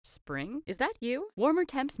Spring? Is that you? Warmer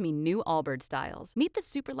temps mean new Allbirds styles. Meet the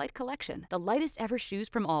Super Light Collection, the lightest ever shoes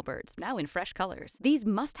from Allbirds, now in fresh colors. These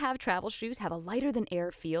must-have travel shoes have a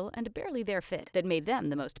lighter-than-air feel and a barely-there fit that made them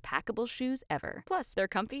the most packable shoes ever. Plus, they're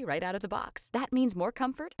comfy right out of the box. That means more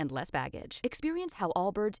comfort and less baggage. Experience how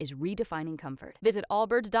Allbirds is redefining comfort. Visit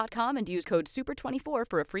allbirds.com and use code SUPER24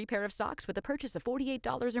 for a free pair of socks with a purchase of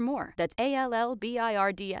 $48 or more. That's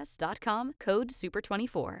ALLBIRDS.com, code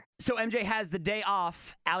SUPER24. So MJ has the day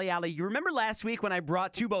off. Ali, you remember last week when I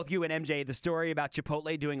brought to both you and MJ the story about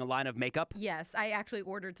Chipotle doing a line of makeup? Yes, I actually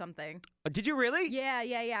ordered something. Did you really? Yeah.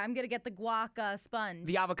 I'm going to get the guac sponge.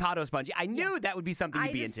 The avocado sponge. I knew that would be something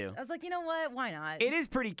you'd be into. I was like, you know what? Why not? It is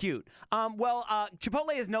pretty cute.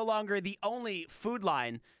 Chipotle is no longer the only food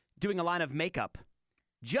line doing a line of makeup.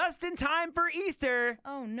 Just in time for Easter.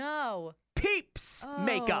 Oh, no. Peeps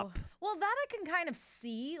makeup. Well, that I can kind of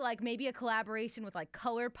see, like maybe a collaboration with like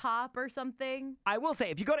ColourPop or something. I will say,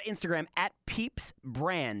 if you go to Instagram at Peeps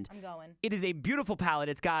Brand, I'm going. It is a beautiful palette.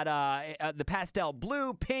 It's got the pastel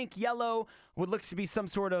blue, pink, yellow, what looks to be some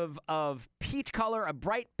sort of peach color, a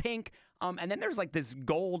bright pink, and then there's like this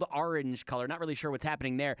gold orange color. Not really sure what's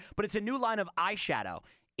happening there, but it's a new line of eyeshadow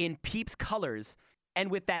in Peeps colors. And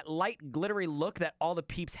with that light, glittery look that all the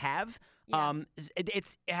Peeps have,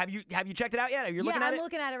 it's have you checked it out yet? Are you looking at it? Yeah, I'm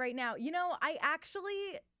looking at it right now. You know, I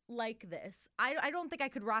actually like this. I don't think I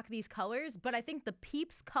could rock these colors, but I think the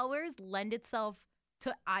Peeps colors lend itself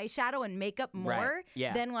to eyeshadow and makeup more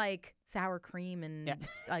than like sour cream and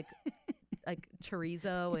like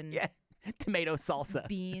chorizo and tomato salsa,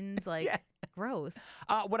 beans, gross.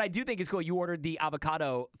 What I do think is cool, you ordered the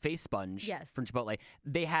avocado face sponge from Chipotle.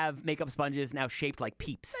 They have makeup sponges now shaped like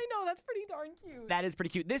Peeps. I know, that's pretty darn cute. That is pretty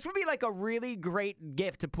cute. This would be like a really great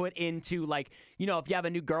gift to put into, like, you know, if you have a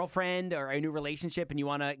new girlfriend or a new relationship and you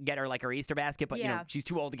want to get her like her Easter basket, but you know, she's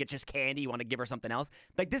too old to get just candy, you want to give her something else.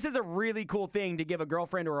 Like, this is a really cool thing to give a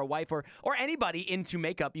girlfriend or a wife or anybody into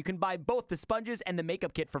makeup. You can buy both the sponges and the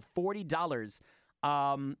makeup kit for $40.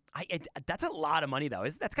 That's a lot of money, though.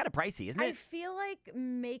 That's kind of pricey, isn't it? I feel like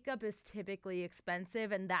makeup is typically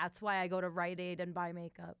expensive, and that's why I go to Rite Aid and buy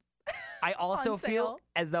makeup. I also feel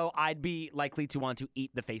as though I'd be likely to want to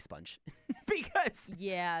eat the face sponge because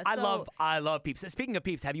I love Peeps. Speaking of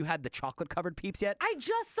Peeps, have you had the chocolate covered Peeps yet? I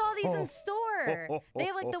just saw these in store. They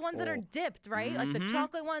have like the ones that are dipped, right? Like the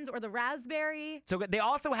chocolate ones or the raspberry. So they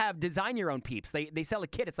also have design your own Peeps. They sell a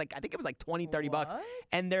kit. It's like, I think it was like $20-$30,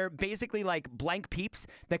 and they're basically like blank Peeps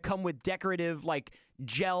that come with decorative like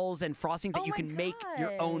gels and frostings that you can make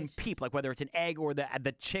your own Peep, like whether it's an egg or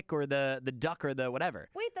the chick or the duck or the whatever.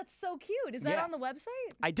 Wait, that's so cute. Is that on the website?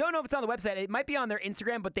 I don't know if it's on the website. It might be on their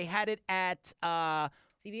Instagram, but they had it at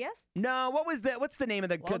CVS? No, what's the name of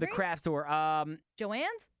the craft store?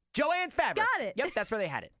 Joann's? Joann's Fabric. Got it. Yep, that's where they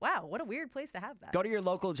had it. Wow, what a weird place to have that. Go to your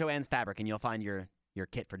local Joann's Fabric and you'll find your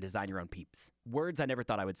kit for design your own Peeps. Words I never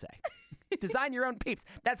thought I would say. Design your own Peeps.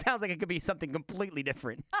 That sounds like it could be something completely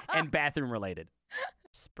different and bathroom related.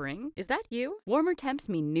 Spring? Is that you? Warmer temps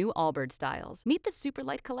mean new Allbirds styles. Meet the Super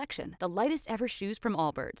Light Collection, the lightest ever shoes from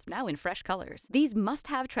Allbirds, now in fresh colors. These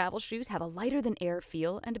must-have travel shoes have a lighter-than-air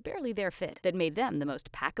feel and a barely-there fit that made them the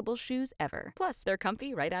most packable shoes ever. Plus, they're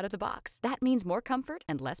comfy right out of the box. That means more comfort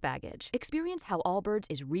and less baggage. Experience how Allbirds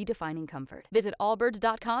is redefining comfort. Visit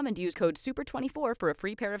allbirds.com and use code SUPER24 for a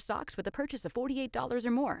free pair of socks with a purchase of $48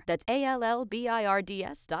 or more. That's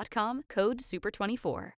ALLBIRDS.com, code SUPER24.